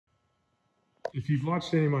If you've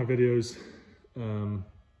watched any of my videos,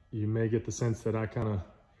 you may get the sense that I kind of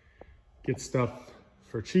get stuff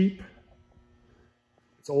for cheap.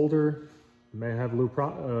 It's older, may have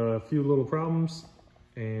a few little problems,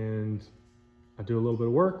 and I do a little bit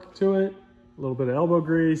of work to it, a little bit of elbow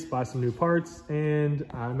grease, buy some new parts, and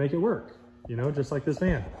I make it work, you know, just like this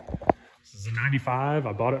van. This is a 95,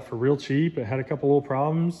 I bought it for real cheap. It had a couple little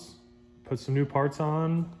problems, put some new parts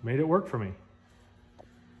on, made it work for me.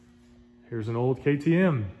 Here's an old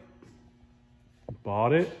KTM.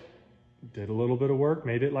 Bought it, did a little bit of work,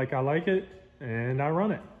 made it like I like it, and I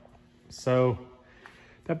run it. So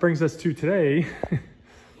that brings us to today.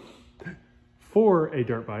 For a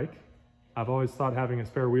dirt bike, I've always thought having a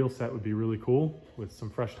spare wheel set would be really cool with some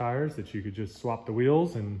fresh tires that you could just swap the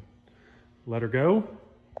wheels and let her go.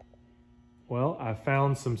 Well, I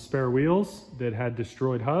found some spare wheels that had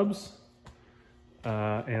destroyed hubs,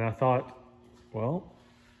 and I thought, well,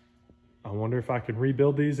 I wonder if I could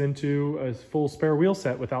rebuild these into a full spare wheel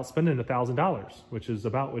set without spending $1,000, which is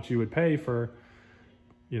about what you would pay for,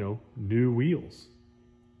 you know, new wheels.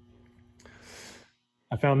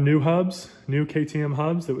 I found new hubs, new KTM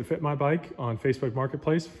hubs that would fit my bike on Facebook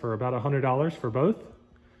Marketplace for about $100 for both.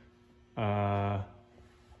 I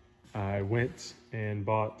went and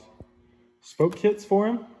bought spoke kits for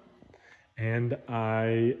them, and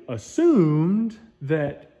I assumed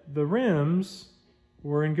that the rims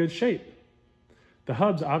were in good shape. The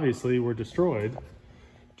hubs obviously were destroyed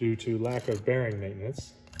due to lack of bearing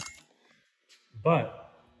maintenance,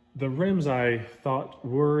 but the rims I thought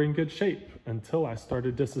were in good shape until I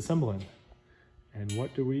started disassembling. And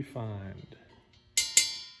what do we find?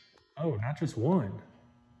 Oh, not just one,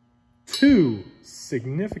 two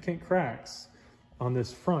significant cracks on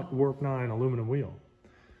this front Warp 9 aluminum wheel.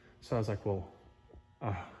 So I was like, well,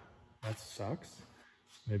 that sucks.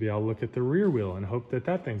 Maybe I'll look at the rear wheel and hope that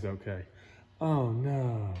that thing's okay. Oh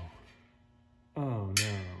no. Oh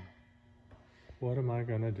no. What am I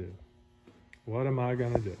gonna do? What am I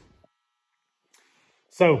gonna do?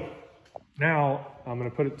 So now I'm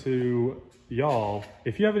gonna put it to y'all.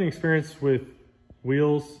 If you have any experience with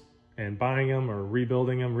wheels and buying them or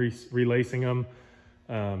rebuilding them, relacing them,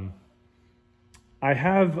 I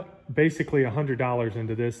have basically $100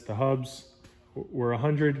 into this. The hubs were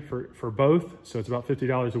 $100 for both, so it's about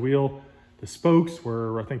 $50 a wheel. The spokes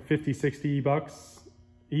were, I think, 50, 60 bucks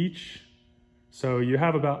each. So you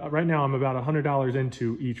have about, right now I'm about $100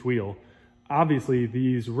 into each wheel. Obviously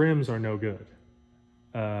these rims are no good.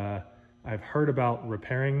 I've heard about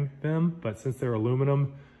repairing them, but since they're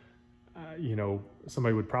aluminum, you know,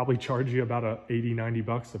 somebody would probably charge you about 80, 90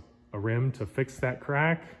 bucks a rim to fix that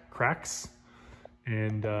cracks.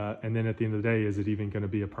 And then at the end of the day, is it even gonna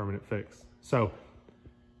be a permanent fix? So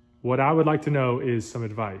what I would like to know is some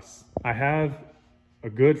advice. I have a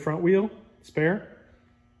good front wheel spare.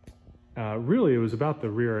 Really, it was about the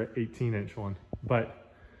rear 18-inch one,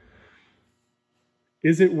 but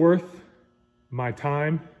is it worth my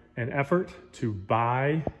time and effort to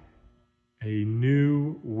buy a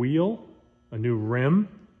new wheel, a new rim,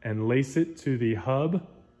 and lace it to the hub?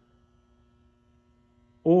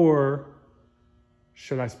 Or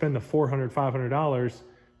should I spend the $400, $500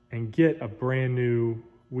 and get a brand new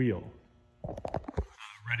wheel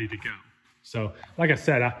ready to go? So like I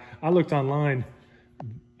said, I looked online.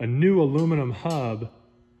 A new aluminum hub,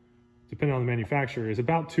 depending on the manufacturer, is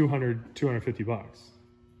about 200, 250 bucks.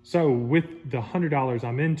 So with the $100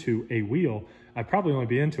 I'm into a wheel, I'd probably only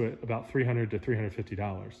be into it about $300 to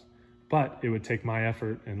 $350. But it would take my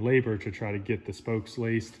effort and labor to try to get the spokes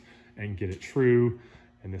laced and get it true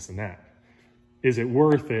and this and that. Is it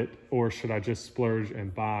worth it, or should I just splurge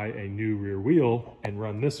and buy a new rear wheel and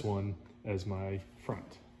run this one as my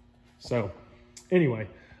front? So anyway,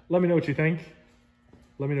 let me know what you think.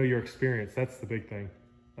 Let me know your experience. That's the big thing.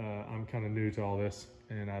 I'm kind of new to all this,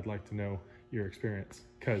 and I'd like to know your experience,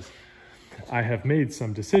 because I have made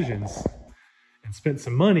some decisions and spent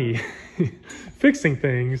some money fixing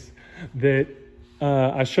things that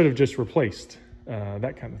I should have just replaced,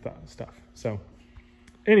 that kind of stuff. So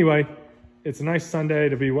anyway, it's a nice Sunday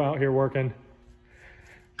to be out here working,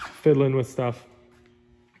 fiddling with stuff,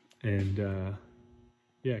 and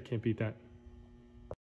yeah, can't beat that.